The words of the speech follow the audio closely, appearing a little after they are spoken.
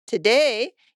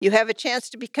Today, you have a chance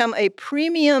to become a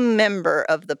premium member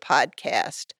of the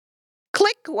podcast.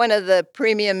 Click one of the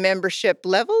premium membership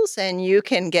levels, and you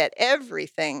can get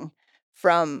everything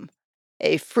from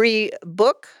a free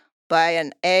book by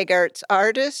an ag arts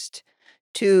artist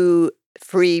to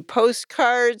free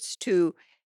postcards to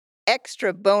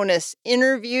extra bonus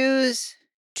interviews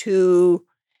to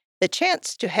the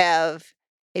chance to have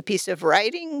a piece of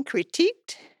writing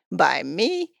critiqued by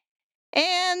me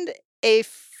and a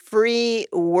free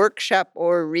workshop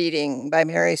or reading by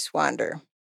Mary Swander.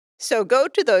 So go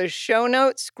to those show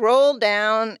notes, scroll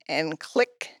down, and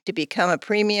click to become a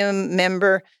premium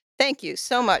member. Thank you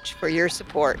so much for your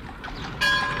support.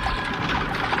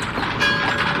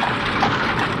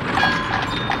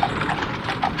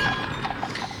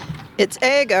 It's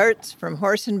Ag Arts from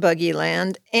Horse and Buggy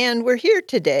Land, and we're here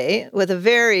today with a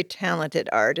very talented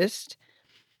artist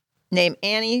named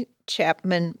Annie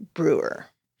Chapman Brewer.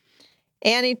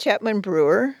 Annie Chapman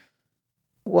Brewer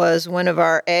was one of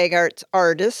our Ag Arts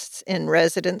artists in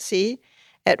residency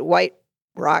at White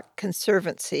Rock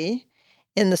Conservancy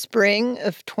in the spring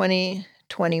of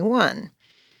 2021.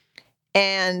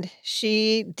 And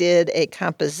she did a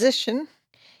composition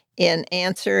in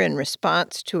answer and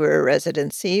response to her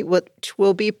residency, which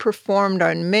will be performed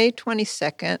on May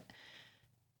 22nd,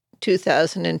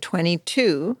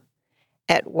 2022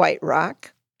 at White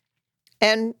Rock.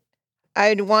 And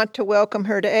I'd want to welcome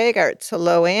her to Ag Arts.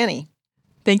 Hello, Annie.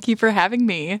 Thank you for having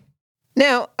me.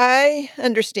 Now, I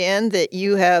understand that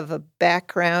you have a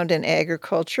background in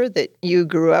agriculture, that you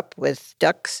grew up with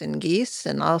ducks and geese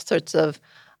and all sorts of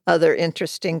other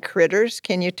interesting critters.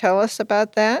 Can you tell us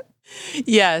about that?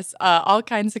 Yes, all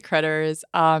kinds of critters.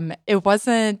 It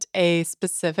wasn't a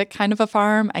specific kind of a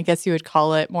farm. I guess you would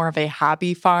call it more of a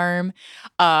hobby farm.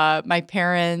 My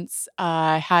parents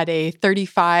had a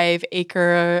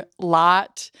 35-acre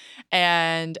lot,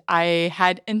 and I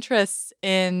had interests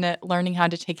in learning how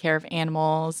to take care of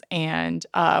animals and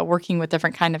working with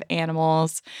different kind of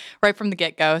animals right from the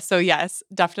get-go. So yes,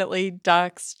 definitely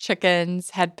ducks,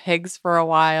 chickens, had pigs for a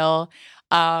while.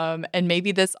 And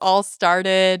maybe this all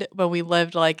started when we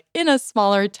lived like in a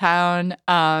smaller town.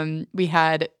 We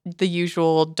had the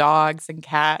usual dogs and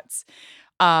cats,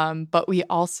 but we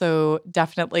also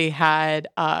definitely had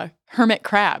hermit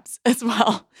crabs as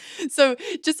well. So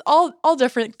just all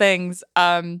different things,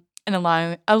 and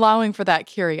allowing for that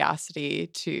curiosity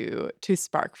to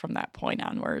spark from that point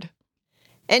onward.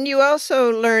 And you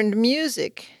also learned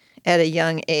music at a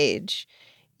young age.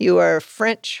 You are a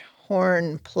French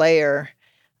horn player,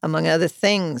 among other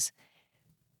things.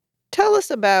 Tell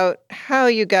us about how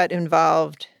you got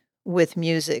involved with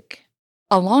music.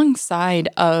 Alongside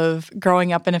of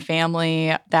growing up in a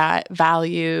family that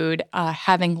valued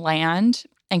having land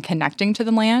and connecting to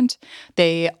the land,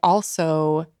 they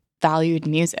also valued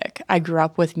music. I grew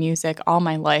up with music all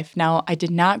my life. Now, I did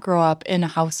not grow up in a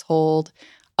household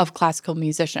of classical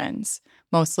musicians,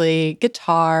 mostly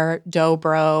guitar,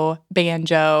 dobro,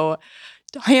 banjo,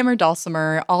 hammer,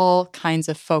 dulcimer, all kinds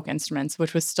of folk instruments,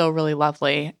 which was still really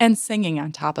lovely, and singing on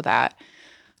top of that.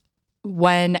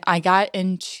 When I got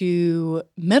into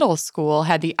middle school,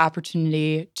 had the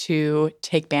opportunity to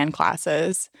take band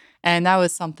classes, and that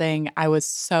was something I was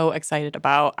so excited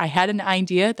about. I had an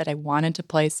idea that I wanted to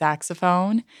play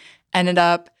saxophone, ended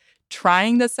up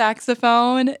trying the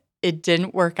saxophone. It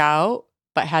didn't work out,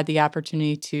 but had the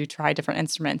opportunity to try different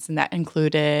instruments, and that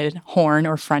included horn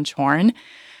or French horn.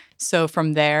 So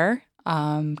from there,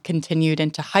 continued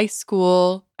into high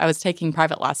school. I was taking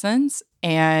private lessons,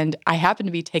 and I happened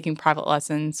to be taking private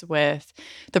lessons with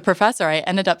the professor I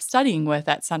ended up studying with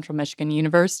at Central Michigan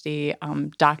University,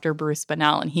 Dr. Bruce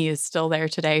Bunnell, and he is still there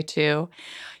today too.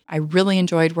 I really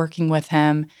enjoyed working with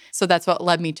him, so that's what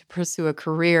led me to pursue a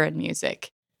career in music.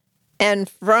 And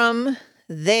from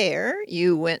there,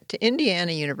 you went to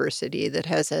Indiana University that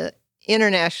has an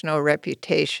international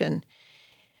reputation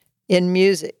in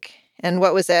music. And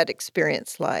what was that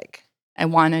experience like? I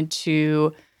wanted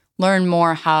to learn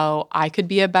more how I could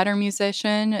be a better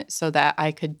musician so that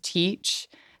I could teach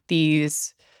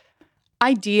these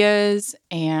ideas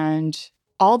and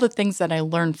all the things that I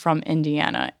learned from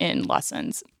Indiana in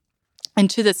lessons. And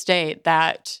to this day,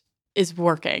 that is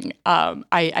working.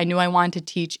 I knew I wanted to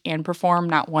teach and perform,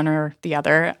 not one or the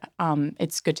other.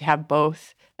 It's good to have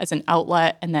both as an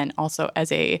outlet and then also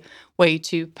as a way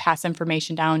to pass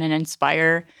information down and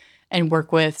inspire and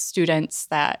work with students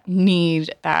that need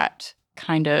that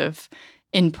kind of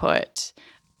input.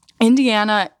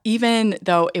 Indiana, even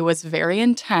though it was very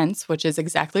intense, which is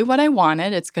exactly what I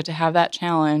wanted, it's good to have that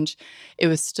challenge, it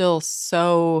was still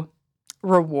so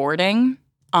rewarding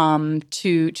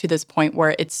to this point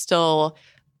where it's still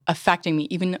affecting me.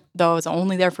 Even though I was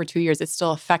only there for 2 years, it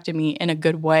still affected me in a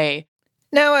good way.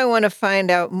 Now I want to find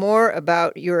out more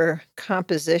about your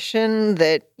composition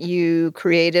that you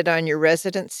created on your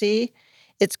residency.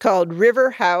 It's called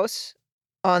River House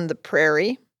on the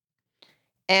Prairie.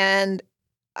 And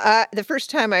the first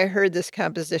time I heard this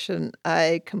composition,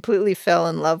 I completely fell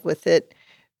in love with it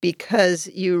because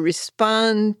you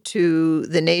respond to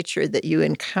the nature that you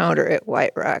encounter at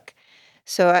White Rock.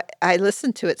 So I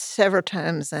listened to it several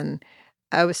times and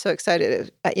I was so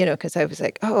excited, because I was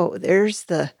like, oh, there's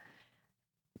the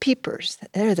peepers.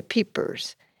 They're the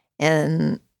peepers.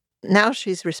 And now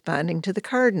she's responding to the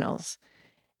cardinals.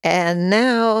 And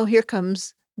now here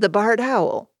comes the barred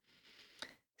owl.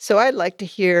 So I'd like to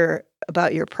hear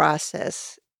about your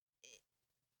process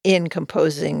in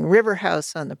composing River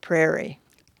House on the Prairie.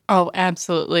 Oh,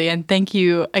 absolutely. And thank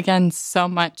you again so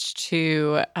much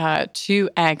to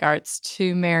Ag Arts,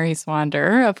 to Mary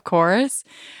Swander, of course,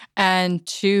 and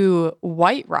to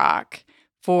White Rock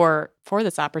for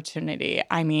this opportunity.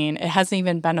 I mean, it hasn't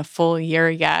even been a full year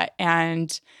yet.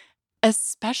 And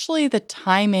especially the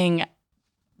timing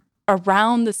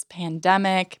around this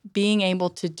pandemic, being able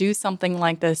to do something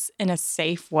like this in a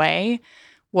safe way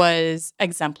was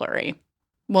exemplary.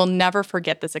 We'll never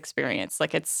forget this experience.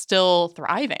 Like, it's still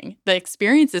thriving. The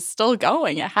experience is still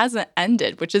going. It hasn't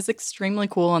ended, which is extremely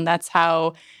cool. And that's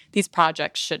how these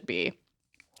projects should be.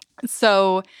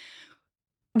 So,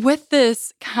 with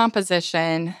this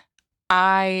composition,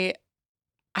 I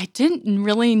didn't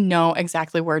really know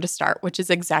exactly where to start, which is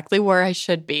exactly where I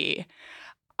should be.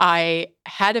 I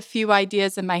had a few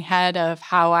ideas in my head of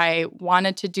how I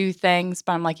wanted to do things,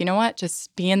 but I'm like, you know what?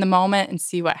 Just be in the moment and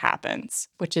see what happens,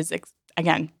 which is,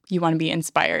 again, you want to be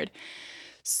inspired.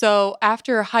 So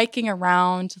after hiking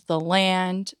around the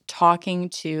land, talking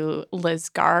to Liz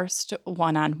Garst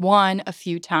one-on-one a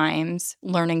few times,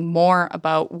 learning more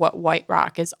about what White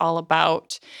Rock is all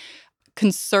about,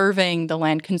 conserving the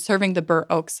land, conserving the bur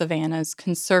oak savannas,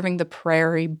 conserving the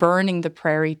prairie, burning the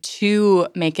prairie to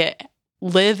make it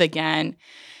live again,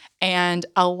 and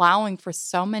allowing for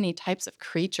so many types of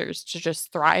creatures to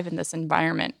just thrive in this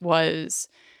environment was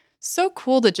so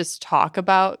cool to just talk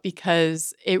about,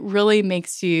 because it really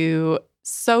makes you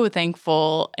so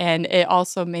thankful, and it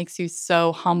also makes you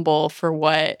so humble for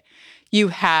what you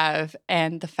have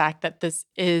and the fact that this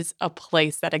is a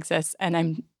place that exists.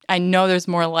 And I know there's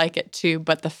more like it too,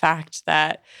 but the fact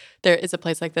that there is a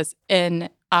place like this in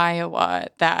Iowa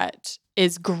that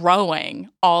is growing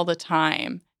all the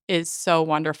time is so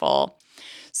wonderful.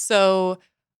 So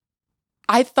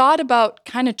I thought about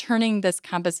kind of turning this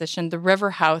composition, the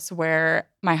River House, where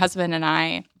my husband and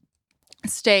I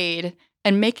stayed,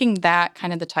 and making that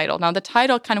kind of the title. Now, the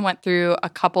title kind of went through a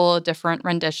couple of different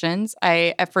renditions.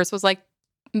 I at first was like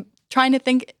trying to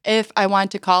think if I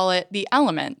wanted to call it The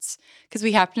Elements, because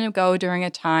we happened to go during a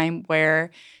time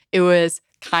where it was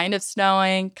kind of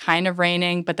snowing, kind of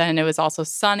raining, but then it was also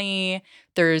sunny.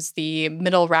 There's the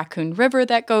Middle Raccoon River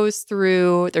that goes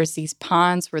through. There's these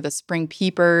ponds where the spring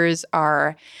peepers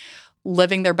are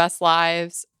living their best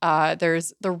lives.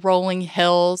 There's the rolling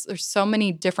hills. There's so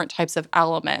many different types of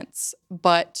elements.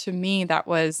 But to me, that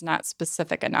was not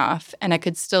specific enough. And I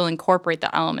could still incorporate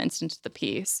the elements into the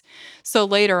piece. So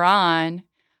later on,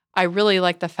 I really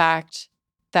liked the fact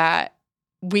that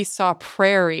we saw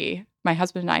prairie. My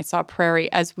husband and I saw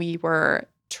prairie as we were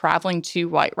traveling to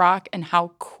White Rock, and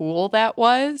how cool that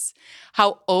was,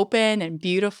 how open and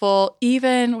beautiful,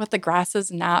 even with the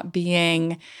grasses not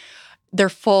being their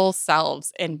full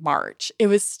selves in March. It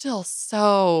was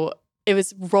still it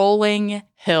was rolling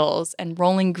hills and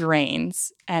rolling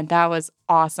grains, and that was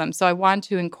awesome. So I wanted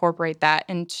to incorporate that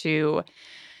into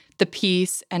the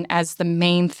piece and as the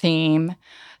main theme.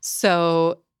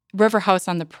 So River House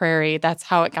on the Prairie, that's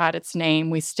how it got its name.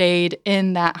 We stayed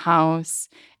in that house,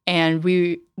 and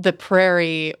the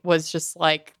prairie was just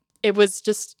like, I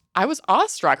was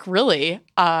awestruck, really.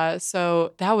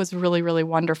 So that was really, really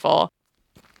wonderful.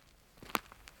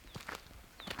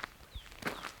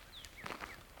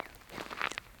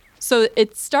 So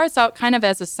it starts out kind of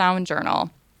as a sound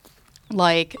journal,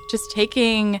 like just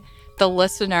taking the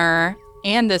listener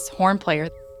and this horn player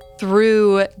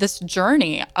through this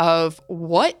journey of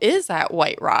what is at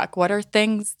White Rock? What are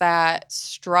things that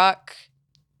struck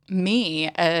me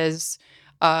as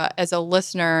a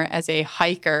listener, as a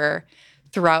hiker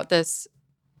throughout this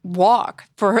walk,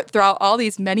 throughout all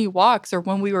these many walks, or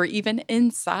when we were even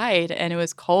inside and it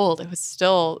was cold, it was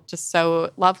still just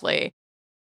so lovely.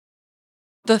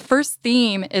 The first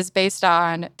theme is based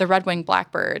on the red-winged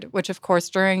blackbird, which, of course,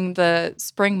 during the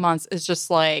spring months is just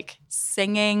like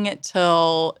singing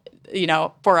till,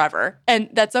 forever. And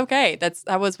that's okay.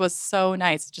 That was so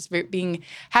nice. Just being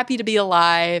happy to be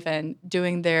alive and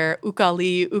doing their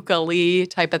ukali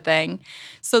type of thing.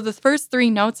 So the first three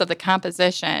notes of the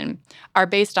composition are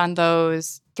based on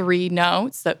those three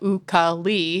notes, the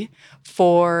ukali,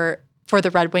 for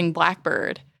the red-winged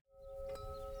blackbird.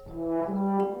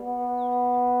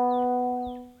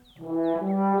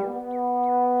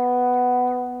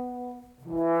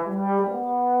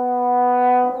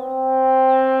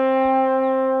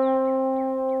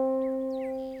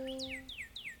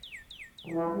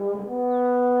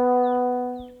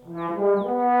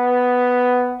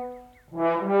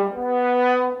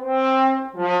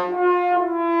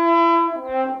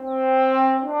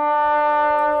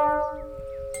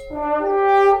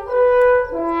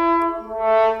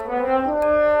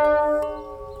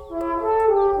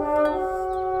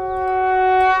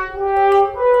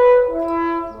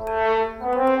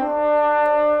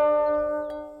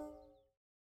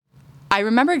 I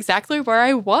remember exactly where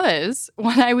I was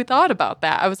when I thought about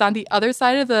that. I was on the other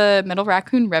side of the Middle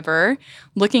Raccoon River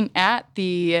looking at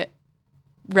the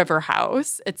river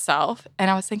house itself, and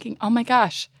I was thinking, oh my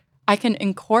gosh, I can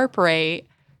incorporate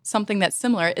something that's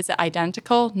similar. Is it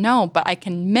identical? No, but I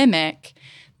can mimic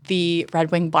the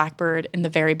red-winged blackbird in the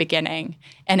very beginning,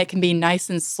 and it can be nice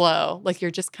and slow, like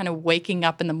you're just kind of waking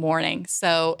up in the morning.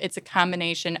 So it's a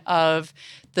combination of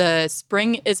the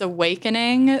spring is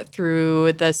awakening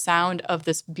through the sound of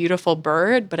this beautiful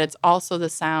bird, but it's also the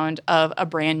sound of a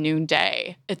brand new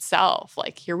day itself.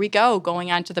 Like, here we go,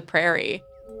 going onto the prairie.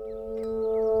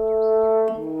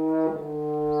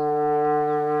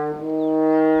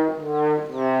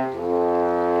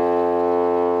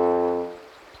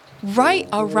 Right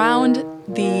around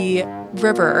the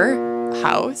river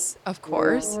house, of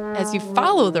course, as you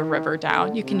follow the river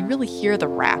down, you can really hear the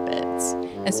rapids.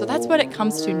 And so that's what it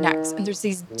comes to next. And there's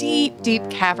these deep, deep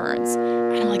caverns.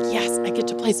 And I'm like, yes, I get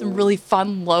to play some really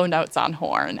fun low notes on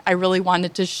horn. I really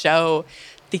wanted to show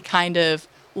the kind of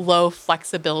low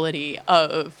flexibility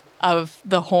of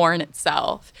the horn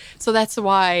itself. So that's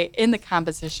why in the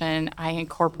composition, I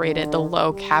incorporated the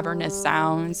low cavernous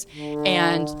sounds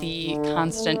and the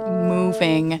constant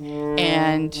moving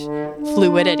and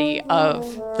fluidity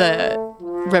of the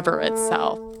river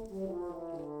itself.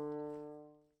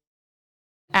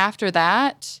 After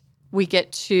that, we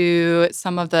get to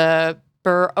some of the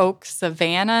bur oak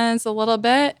savannas a little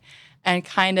bit and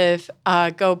kind of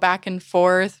go back and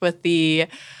forth with the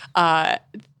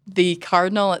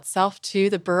cardinal itself, too.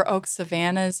 The bur oak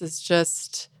savannas is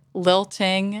just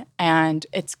lilting and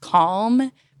it's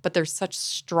calm, but there's such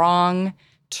strong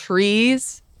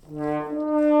trees.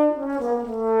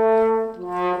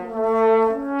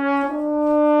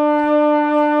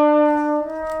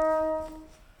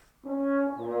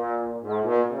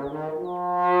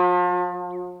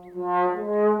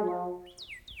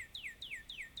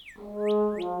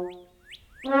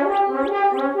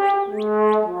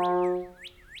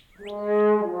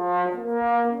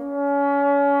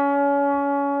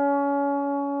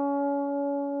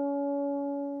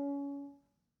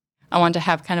 I wanted to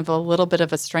have kind of a little bit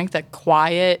of a strength, a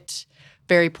quiet,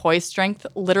 very poised strength,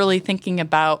 literally thinking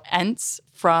about Ents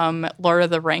from Lord of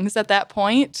the Rings at that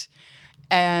point.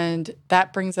 And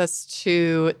that brings us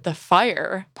to the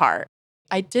fire part.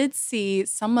 I did see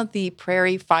some of the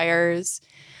prairie fires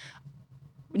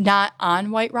not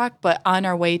on White Rock, but on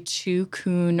our way to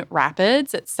Coon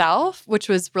Rapids itself, which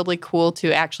was really cool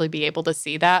to actually be able to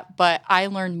see that. But I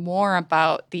learned more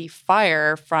about the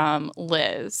fire from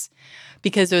Liz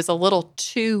because it was a little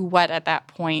too wet at that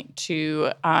point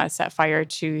to set fire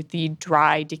to the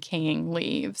dry, decaying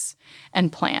leaves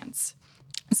and plants.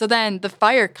 So then the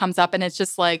fire comes up and it's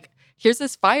just like, here's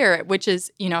this fire, which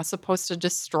is, supposed to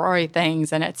destroy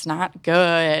things and it's not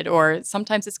good. Or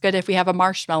sometimes it's good if we have a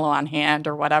marshmallow on hand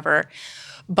or whatever.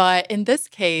 But in this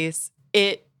case,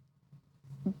 it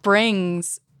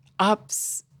brings up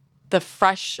the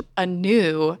fresh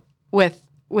anew with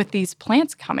these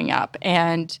plants coming up.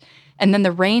 And then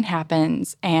the rain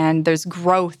happens and there's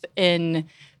growth in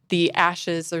the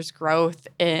ashes. There's growth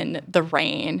in the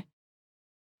rain.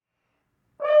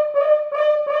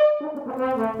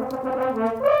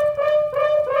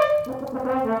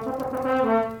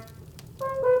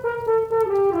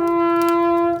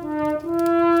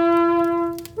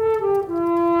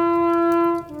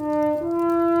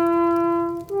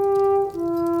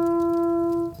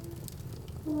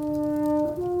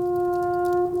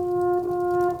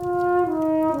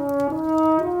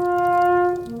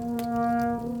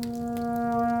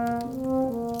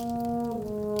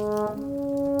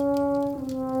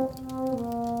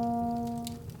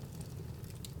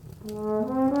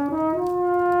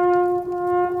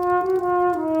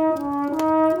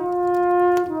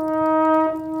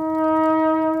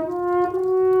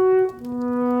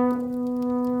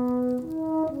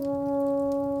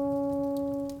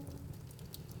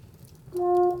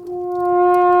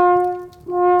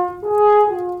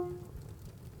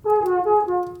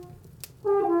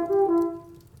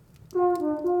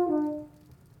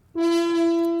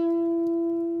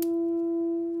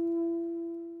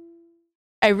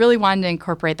 I really wanted to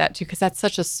incorporate that too, because that's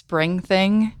such a spring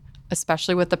thing,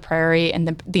 especially with the prairie,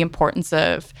 and the importance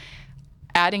of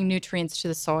adding nutrients to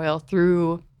the soil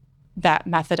through that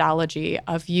methodology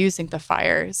of using the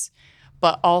fires,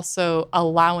 but also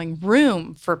allowing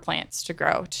room for plants to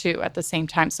grow too at the same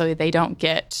time so they don't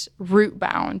get root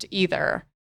bound either.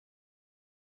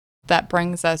 That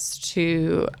brings us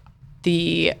to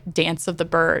the Dance of the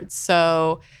Birds.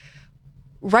 So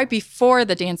right before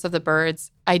the Dance of the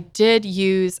Birds, I did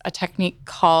use a technique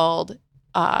called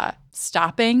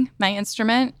stopping my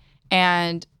instrument.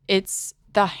 And it's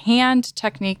the hand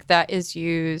technique that is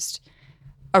used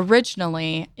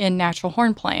originally in natural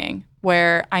horn playing,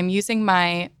 where I'm using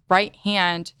my right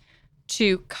hand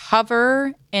to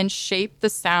cover and shape the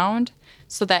sound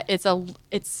so that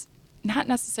it's not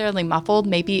necessarily muffled.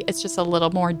 Maybe it's just a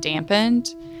little more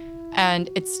dampened, and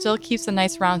it still keeps a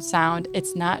nice round sound.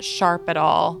 It's not sharp at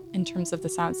all in terms of the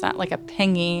sound. It's not like a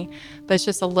pingy, but it's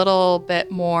just a little bit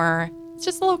more, it's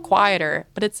just a little quieter,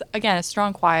 but it's, again, a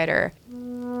strong quieter.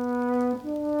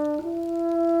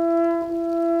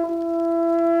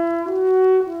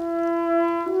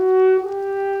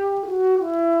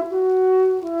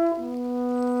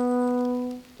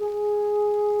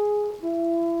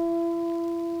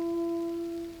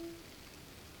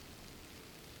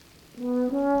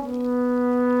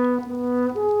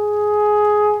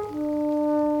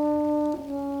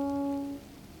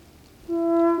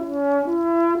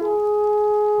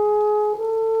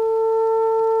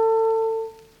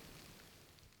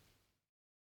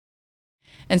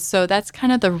 And so that's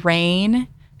kind of the rain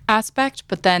aspect.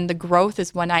 But then the growth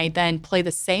is when I then play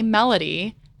the same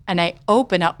melody and I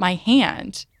open up my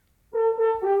hand.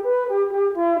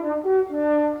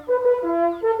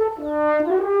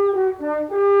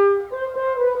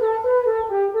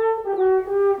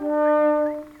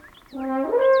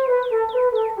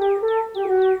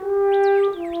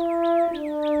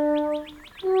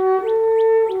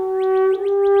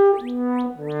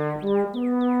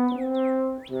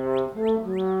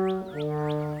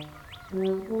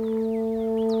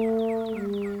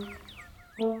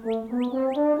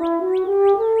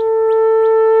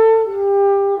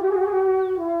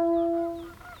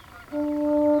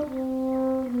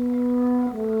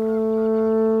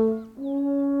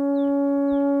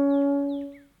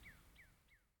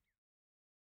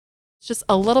 Just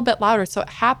a little bit louder. So it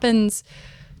happens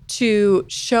to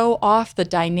show off the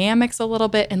dynamics a little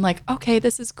bit and like, okay,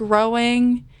 this is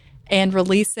growing and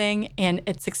releasing and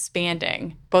it's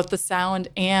expanding, both the sound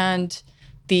and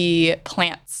the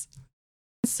plants.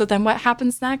 So then what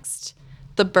happens next?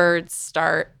 The birds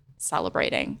start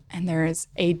celebrating, and there's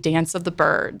a dance of the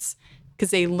birds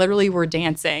because they literally were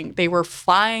dancing. They were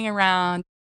flying around.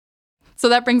 So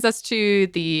that brings us to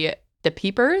the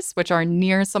peepers, which are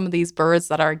near some of these birds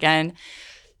that are, again,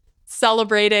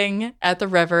 celebrating at the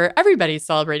river. Everybody's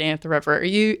celebrating at the river.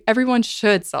 Everyone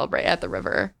should celebrate at the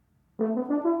river.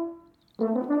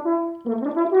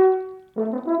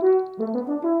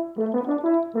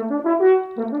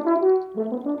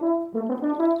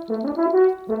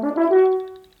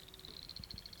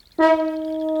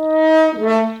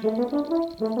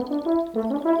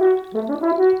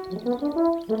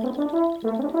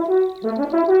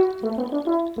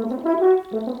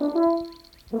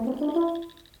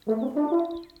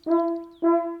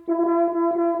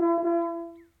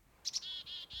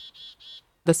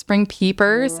 The spring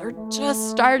peepers are just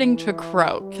starting to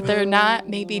croak. They're not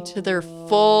maybe to their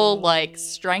full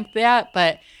strength yet,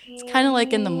 but it's kind of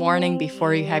like in the morning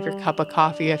before you have your cup of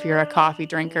coffee if you're a coffee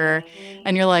drinker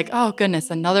and you're like, "Oh goodness,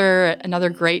 another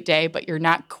great day," but you're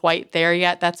not quite there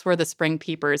yet. That's where the spring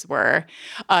peepers were.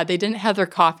 They didn't have their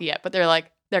coffee yet, but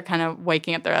they're kind of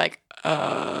waking up. They're like,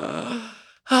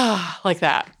 like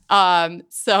that.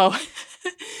 So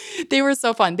they were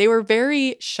so fun. They were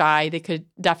very shy. They could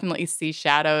definitely see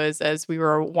shadows as we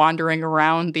were wandering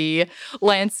around the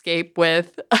landscape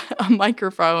with a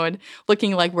microphone,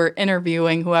 looking like we're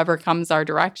interviewing whoever comes our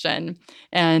direction.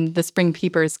 And the spring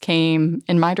peepers came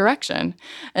in my direction.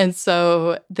 And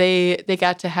so they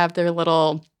got to have their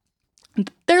little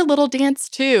dance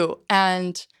too.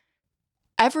 And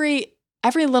every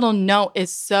little note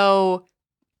is so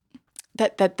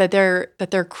that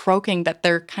they're croaking, that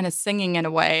they're kind of singing in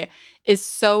a way, is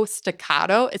so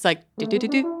staccato. It's like do do do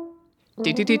do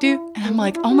do do do do, and I'm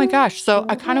like, oh my gosh. So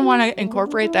I kind of want to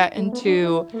incorporate that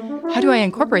into. How do I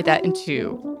incorporate that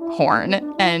into horn?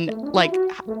 And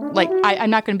I'm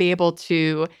not going to be able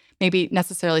to maybe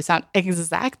necessarily sound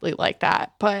exactly like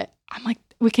that, but I'm like,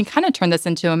 we can kind of turn this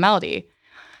into a melody.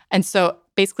 And so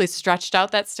basically stretched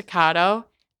out that staccato,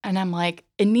 and I'm like,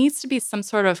 it needs to be some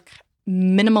sort of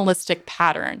minimalistic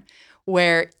pattern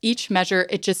where each measure,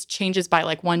 it just changes by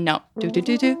like one note. Do do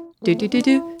do do do do do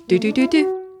do do do do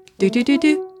do. Do do do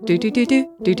do do do do do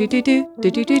do do do do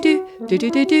do do do do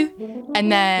do do do.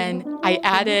 And then I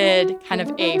added kind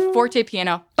of a forte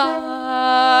piano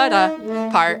ba-da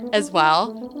part as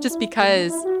well, just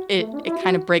because it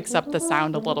kind of breaks up the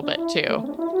sound a little bit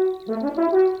too.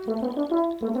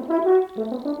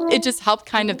 It just helped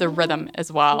kind of the rhythm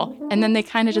as well. And then they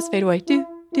kind of just fade away. Do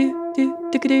do do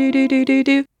do do do do do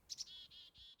do.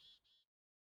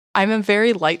 I'm a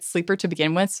very light sleeper to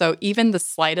begin with, so even the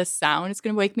slightest sound is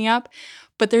going to wake me up.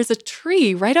 But there's a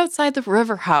tree right outside the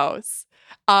river house.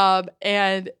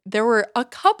 And there were a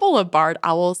couple of barred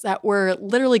owls that were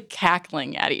literally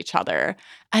cackling at each other.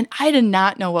 And I did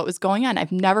not know what was going on.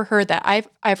 I've never heard that.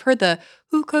 I've heard the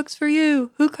 "who cooks for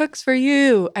you? Who cooks for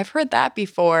you?" I've heard that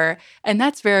before. And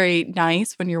that's very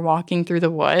nice when you're walking through the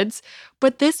woods.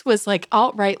 But this was like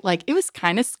outright, like it was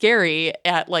kind of scary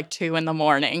at like 2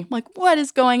 a.m. Like, what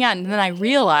is going on? And then I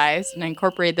realized, and I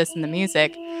incorporated this in the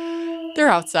music, they're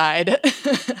outside.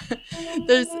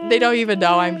 They don't even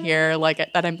know I'm here, like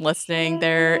that I'm listening.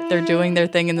 They're doing their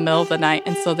thing in the middle of the night.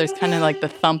 And so there's kind of like the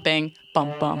thumping,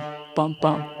 bum, bum, bum,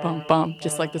 bum, bum, bum,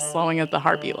 just like the slowing of the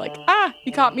heartbeat, like,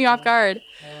 you caught me off guard.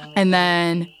 And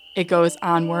then it goes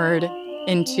onward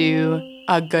into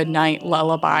a good night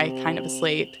lullaby kind of a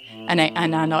sleep. And I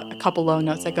end on a couple low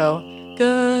notes. I go,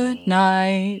 good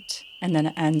night. And then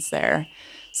it ends there.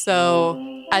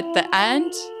 So at the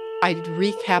end, I'd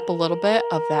recap a little bit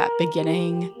of that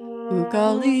beginning.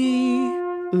 Ooka-lee,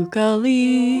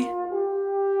 ooka-lee.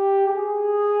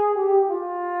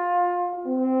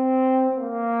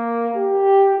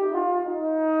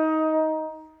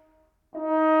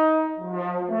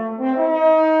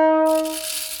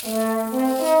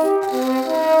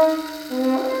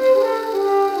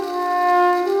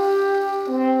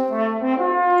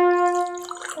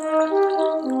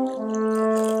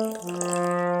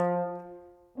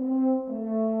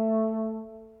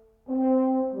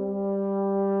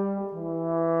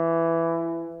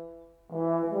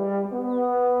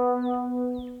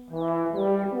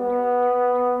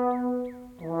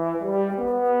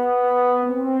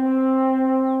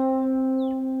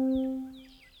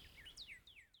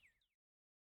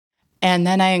 And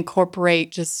then I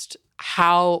incorporate just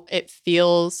how it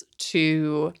feels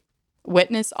to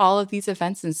witness all of these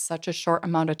events in such a short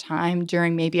amount of time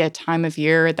during maybe a time of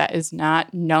year that is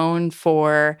not known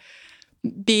for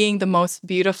being the most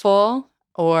beautiful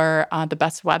or the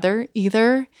best weather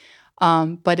either.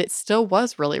 But it still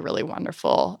was really, really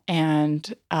wonderful.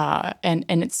 And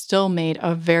it still made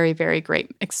a very, very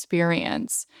great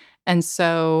experience. And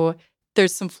so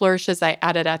there's some flourishes I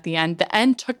added at the end. The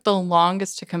end took the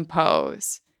longest to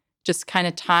compose, just kind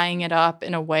of tying it up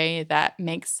in a way that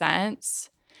makes sense.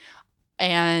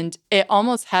 And it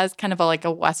almost has kind of like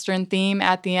a Western theme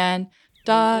at the end.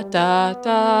 Da, da,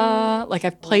 da. Like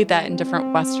I've played that in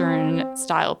different Western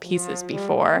style pieces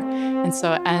before. And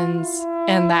so it ends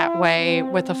in that way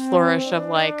with a flourish of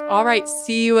like, all right,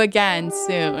 see you again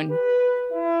soon.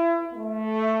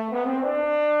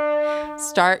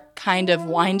 Start kind of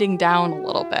winding down a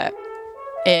little bit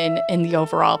in the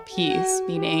overall piece,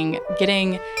 meaning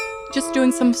just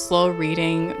doing some slow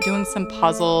reading, doing some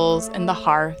puzzles in the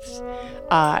hearth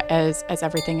as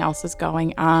everything else is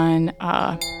going on.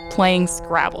 Playing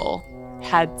Scrabble.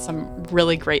 Had some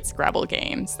really great Scrabble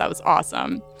games. That was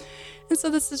awesome. And so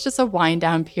this is just a wind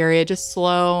down period, just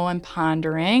slow and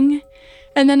pondering.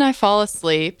 And then I fall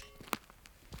asleep.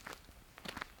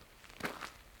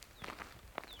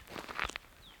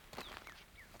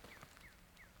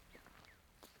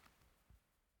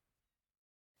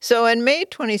 So on May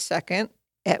 22nd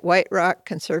at White Rock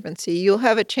Conservancy, you'll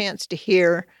have a chance to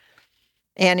hear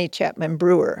Annie Chapman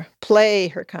Brewer play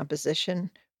her composition,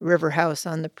 River House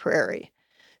on the Prairie.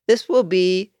 This will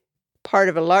be part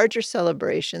of a larger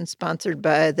celebration sponsored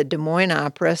by the Des Moines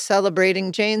Opera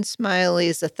celebrating Jane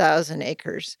Smiley's 1,000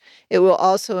 Acres. It will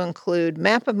also include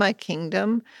Map of My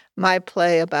Kingdom, my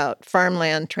play about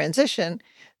farmland transition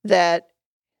that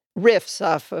riffs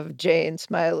off of Jane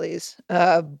Smiley's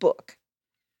book.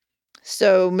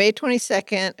 So May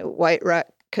 22nd at White Rock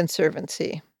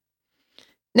Conservancy.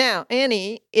 Now,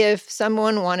 Annie, if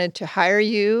someone wanted to hire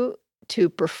you to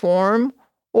perform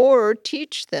or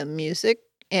teach them music,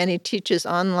 Annie teaches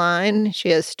online. She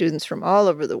has students from all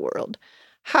over the world.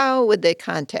 How would they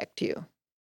contact you?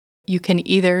 You can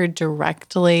either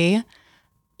directly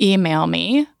email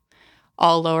me,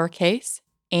 all lowercase,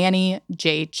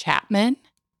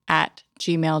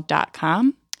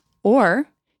 anniejchapman@gmail.com, or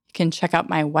you can check out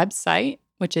my website,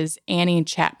 which is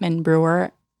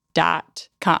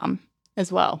anniechapmanbrewer.com.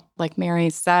 as well. Like Mary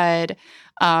said,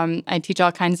 I teach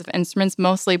all kinds of instruments,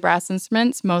 mostly brass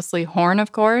instruments, mostly horn,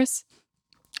 of course.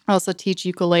 I also teach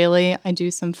ukulele. I do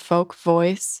some folk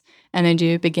voice, and I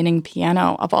do beginning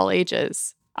piano of all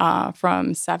ages,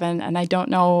 from 7. And I don't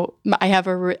know, I have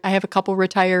a couple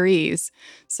retirees,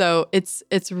 so it's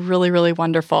really, really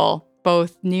wonderful,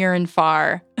 both near and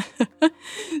far.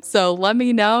 So let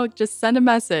me know. Just send a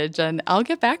message, and I'll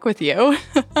get back with you.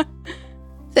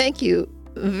 Thank you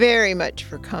very much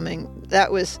for coming.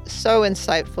 That was so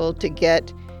insightful to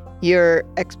get your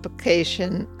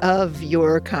explication of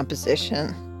your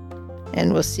composition.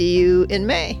 And we'll see you in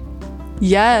May.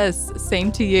 Yes,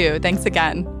 same to you. Thanks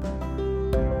again.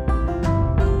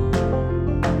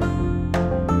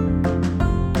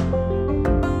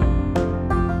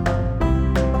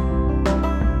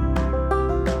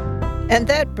 And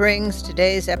that brings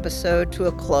today's episode to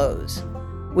a close.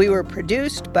 We were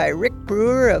produced by Rick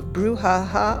Brewer of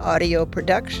Brouhaha Audio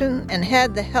Production and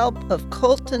had the help of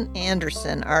Colton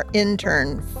Anderson, our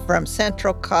intern from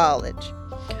Central College.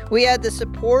 We had the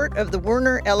support of the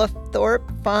Werner Ella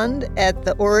Thorpe Fund at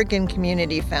the Oregon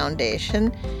Community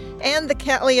Foundation and the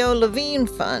Catleo Levine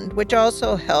Fund, which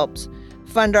also helps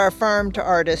fund our Farm to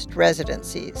Artist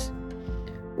residencies.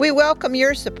 We welcome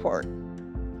your support.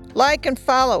 Like and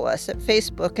follow us at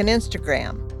Facebook and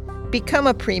Instagram. Become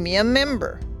a premium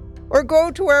member, or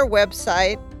go to our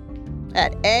website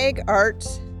at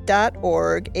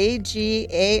agarts.org, agarts.org,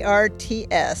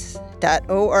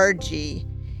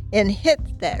 and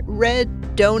hit that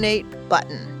red donate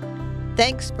button.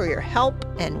 Thanks for your help,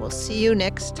 and we'll see you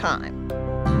next time.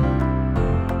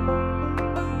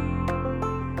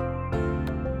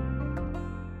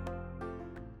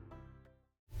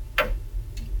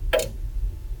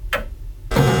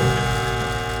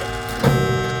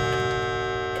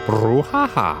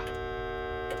 Brouhaha.